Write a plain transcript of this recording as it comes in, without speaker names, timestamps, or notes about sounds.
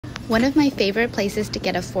One of my favorite places to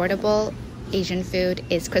get affordable Asian food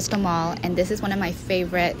is Crystal Mall, and this is one of my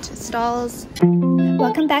favorite stalls.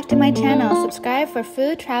 Welcome back to my channel. Subscribe for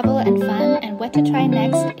food, travel, and fun, and what to try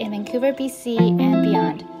next in Vancouver, BC, and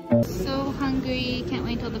beyond. So hungry, can't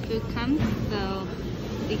wait until the food comes. So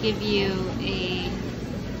they give you a,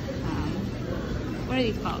 what are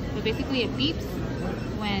these called? So basically it beeps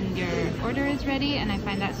when your order is ready, and I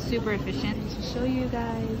find that super efficient. To show you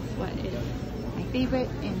guys what is my favorite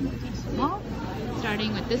in Crystal Mall.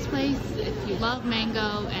 Starting with this place, if you love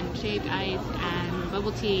mango and shaved ice and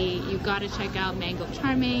bubble tea, you gotta check out Mango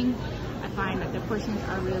Charming. I find that the portions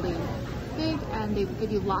are really big and they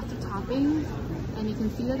give you lots of toppings, and you can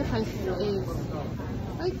see that the price is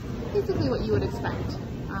like basically what you would expect.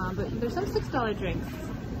 But there's some $6 drinks.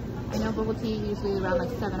 I know bubble tea usually around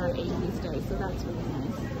like 7 or 8 these days, so that's really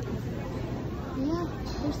nice. Yeah,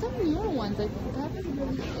 there's some newer ones. I haven't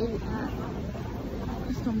really ate at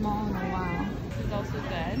Crystal Mall in a while. This is also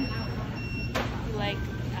good. If you like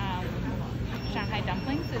Shanghai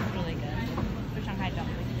dumplings, it's really good for Shanghai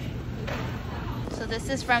dumplings. So this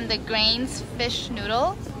is from the Grains Fish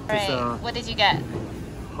Noodle. Alright, what did you get?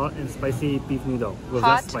 Hot and spicy beef noodle with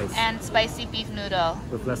less spice. Hot and spicy beef noodle.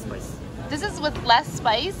 With less spice. This is with less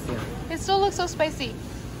spice? Yeah. It still looks so spicy.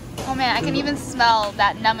 Oh man, I can even smell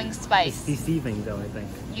that numbing spice. It's deceiving though, I think.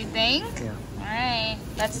 You think? Yeah. Alright,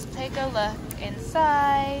 let's take a look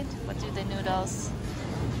inside. What do the noodles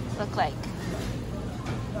look like?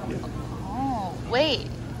 Yeah. Oh, wait.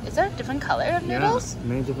 Is there a different color of noodles? Yeah,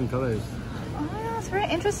 many different colors. Oh, that's very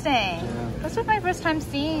interesting. Yeah. This was my first time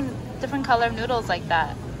seeing different color of noodles like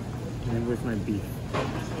that. And with my beef.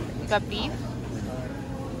 You got beef?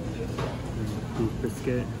 Beef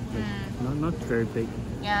brisket. Not very big.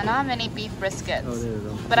 Yeah, not many beef briskets. Oh, there you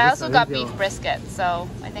go. But I also got beef brisket, so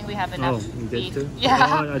I think we have enough you beef. did too?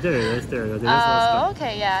 Yeah. Oh, there it is. There it is. Oh,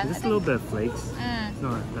 okay, yeah. Just a little bit of flakes. It's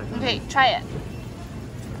not that kind. Okay, try it.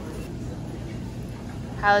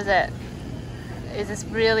 How is it? Is this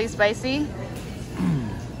really spicy?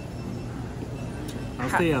 I'll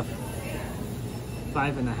say a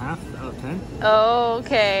 5.5 out of 10. Oh,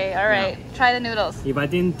 okay. All right. Yeah. Try the noodles. If I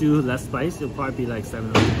didn't do less spice, it'll probably be like 7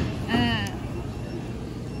 out of 10.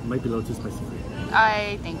 Might be a little too spicy for you.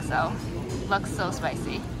 I think so. Looks so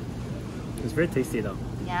spicy. It's very tasty though.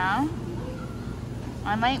 Yeah.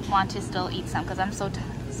 I might want to still eat some because I'm so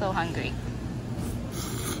hungry.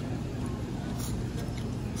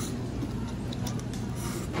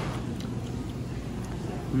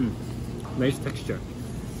 Nice texture.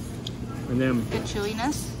 And then Good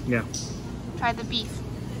chewiness. yeah. Try the beef.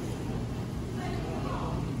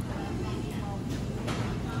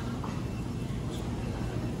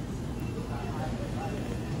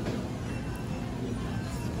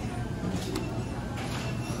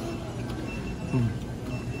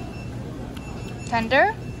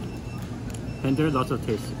 Tender? Tender, lots of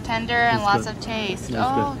taste. Tender and It's lots good. of taste. Yeah,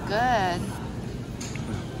 oh, good.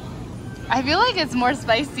 I feel like it's more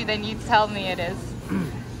spicy than you tell me it is.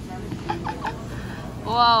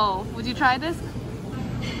 Whoa, would you try this?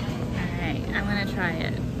 Alright, I'm gonna try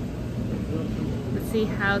it. Let's see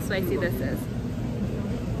how spicy this is.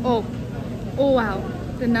 Oh wow,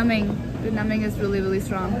 the numbing is really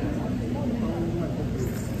strong.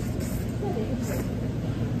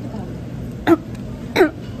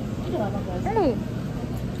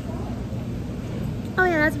 Oh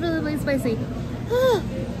yeah, that's really spicy.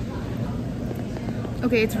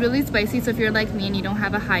 Okay, it's really spicy, so if you're like me and you don't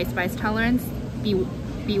have a high spice tolerance,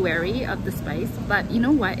 be wary of the spice. But you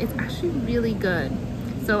know what? It's actually really good.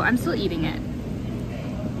 So I'm still eating it.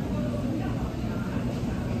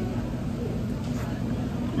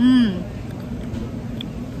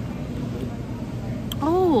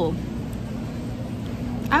 Oh,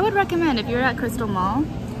 I would recommend if you're at Crystal Mall.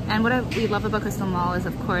 And what we love about Crystal Mall is,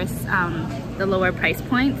 of course, the lower price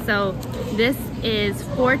point. So this is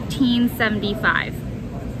 $14.75.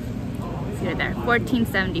 See right there,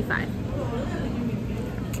 $14.75.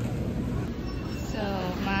 So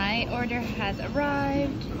my order has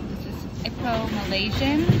arrived. This is IPOH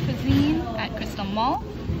Malaysian Cuisine at Crystal Mall.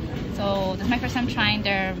 So this is my first time trying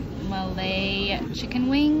their Malay chicken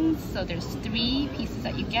wings. So there's 3 pieces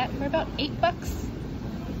that you get for about $8.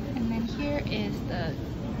 And then here is the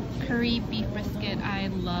curry beef brisket. I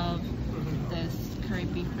love this curry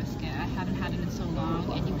beef brisket. I haven't had it in so long,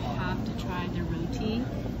 and you have to try the roti.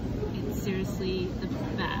 It's seriously the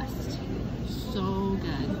best. So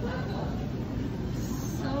good.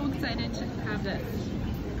 So excited to have this.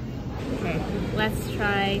 Okay, let's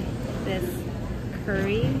try this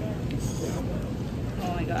curry.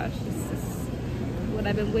 Oh my gosh, this is what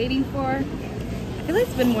I've been waiting for. I feel like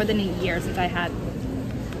it's been more than a year since I had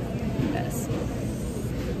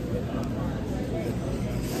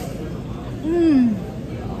Mmm.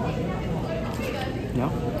 No?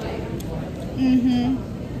 Mm-hmm.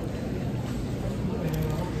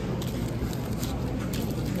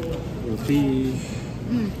 Roti.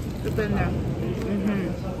 It's in there. Mm-hmm.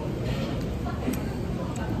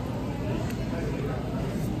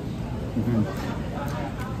 Mm-hmm.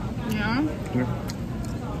 Yeah? Yeah.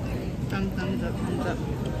 Thumbs up, thumbs up.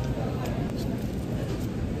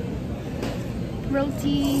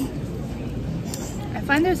 Roti. I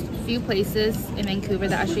find there's a few places in Vancouver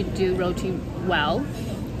that actually do roti well,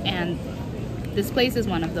 and this place is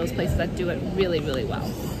one of those places that do it really, really well.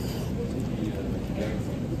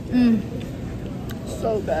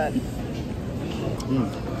 So good.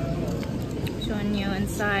 Showing you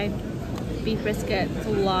inside. Beef brisket. It's a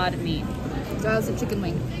lot of meat. That was a chicken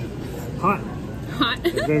wing. Hot. Hot.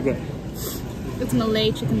 It's very good. It's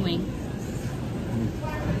Malay chicken wing.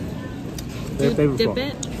 Very flavorful. Dip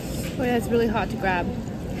it. Oh yeah, it's really hot to grab.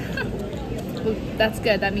 Well, that's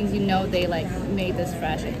good. That means you know they like made this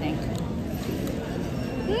fresh, I think.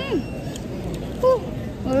 Oh,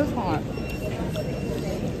 it's hot.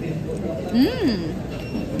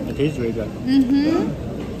 It tastes really good.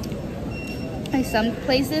 Like some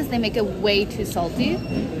places, they make it way too salty,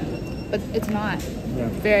 but it's not. Yeah.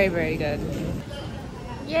 Very, very good.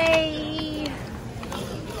 Yay!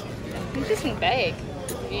 Interesting bag.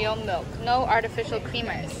 Real milk. No artificial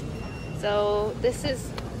creamers. So this is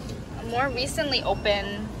a more recently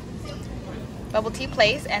open bubble tea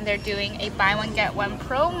place, and they're doing a buy one get one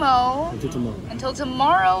promo until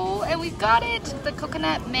tomorrow, and we got it. The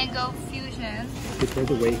coconut mango fusion. Prepare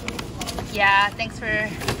to wait. Yeah, thanks for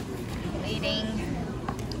waiting.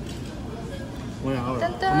 1 hour.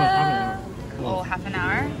 Dun, dun. Almost half an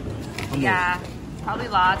hour. Oh, half an hour? Almost. Yeah, probably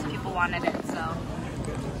lots of people wanted it, so.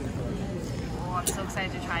 Oh, I'm so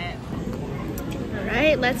excited to try it. All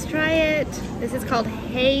right, let's try it. This is called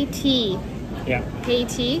HeyTea. Yeah.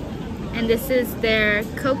 HeyTea. And this is their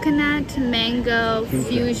coconut mango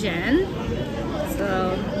fusion.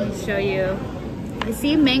 So let me show you. I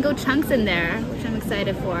see mango chunks in there, which I'm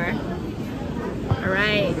excited for. All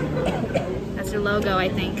right, that's their logo, I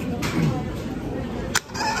think.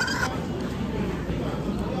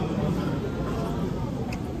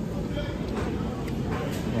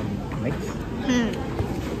 Mix.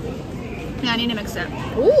 Yeah, I need to mix it.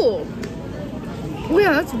 Ooh. Oh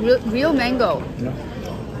yeah, that's real mango. Yeah.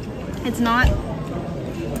 It's not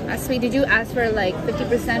as sweet. Did you ask for like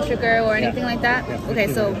 50% sugar or anything like that? Yeah, okay,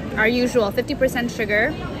 so our usual 50%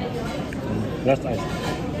 sugar. Less ice.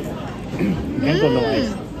 Mango no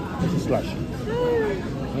ice. It's a slush.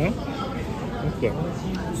 Yeah? That's good.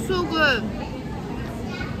 So good.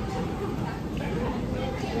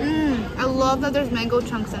 I love that there's mango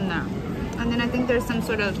chunks in there. And then I think there's some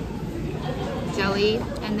sort of jelly,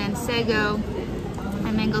 and then sago,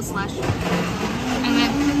 and mango slush, and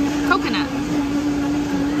then coconut.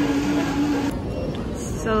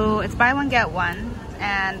 So it's buy one get one,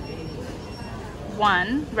 and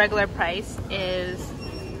one regular price is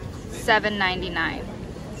 $7.99.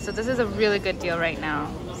 So this is a really good deal right now.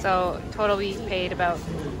 So total we paid about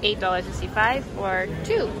 $8.65 for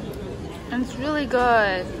two. And it's really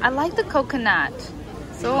good. I like the coconut.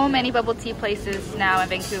 So many bubble tea places now in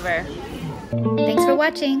Vancouver. Thanks for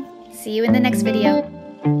watching. See you in the next video.